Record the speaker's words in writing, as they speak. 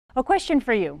A question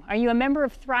for you. Are you a member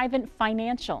of Thrivent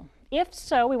Financial? If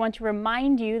so, we want to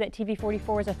remind you that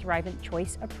TV44 is a Thrivent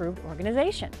Choice approved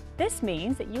organization. This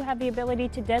means that you have the ability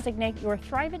to designate your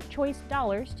Thrivent Choice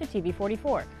dollars to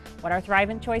TV44. What are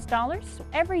Thrivent Choice dollars?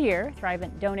 Every year,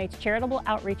 Thrivent donates charitable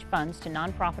outreach funds to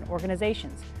nonprofit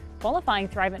organizations. Qualifying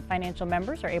Thrivent Financial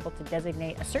members are able to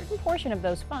designate a certain portion of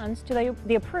those funds to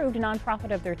the approved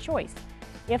nonprofit of their choice.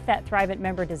 If that Thrivent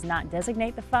member does not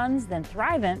designate the funds, then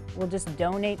Thrivent will just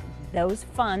donate those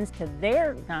funds to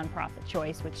their nonprofit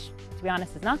choice, which, to be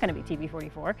honest, is not going to be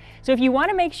TV44. So if you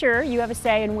want to make sure you have a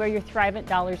say in where your Thrivent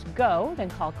dollars go, then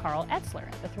call Carl Etzler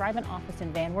at the Thrivent office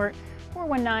in Van Wert,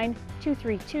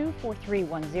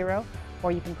 419-232-4310,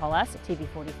 or you can call us at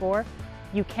TV44.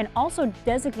 You can also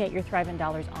designate your Thrivent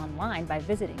dollars online by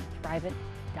visiting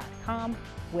Thrivent.com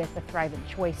with the Thrivent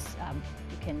choice.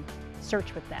 You can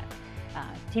search with that.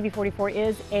 TV44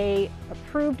 is a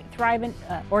approved Thrivent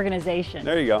organization.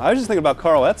 There you go. I was just thinking about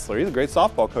Carl Etzler. He's a great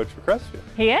softball coach for Crestview.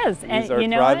 He is. He's our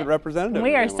Thrivent representative.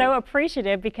 We are so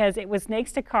appreciative because it was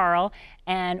next to Carl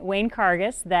and Wayne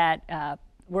Cargus that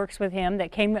works with him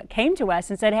that came to us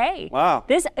and said, hey, wow,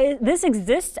 this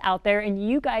exists out there and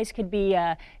you guys could be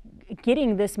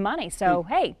getting this money. So,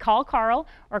 hey, call Carl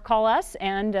or call us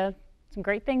and some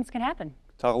great things can happen.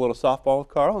 Talk a little softball with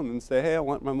Carl and then say, hey, I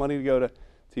want my money to go to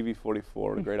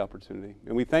TV44, a great opportunity.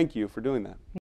 And we thank you for doing that.